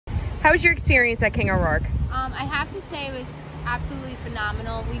How was your experience at King ORourke? I have to say it was absolutely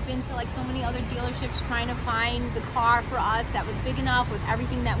phenomenal. We've been to like so many other dealerships trying to find the car for us that was big enough with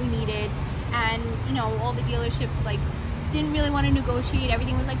everything that we needed, and you know, all the dealerships like didn't really want to negotiate.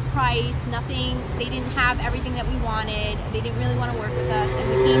 Everything was like price, nothing. They didn't have everything that we wanted. They didn't really want to work with us, and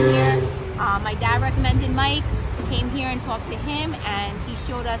we came here. My dad recommended Mike. We came here and talked to him, and he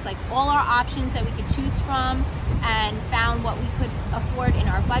showed us like all our options that we could choose from, and found what we could afford in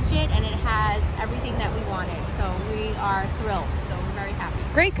our budget, and it has everything that we wanted. So we are thrilled. So we're very happy.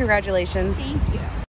 Great, congratulations. Thank you.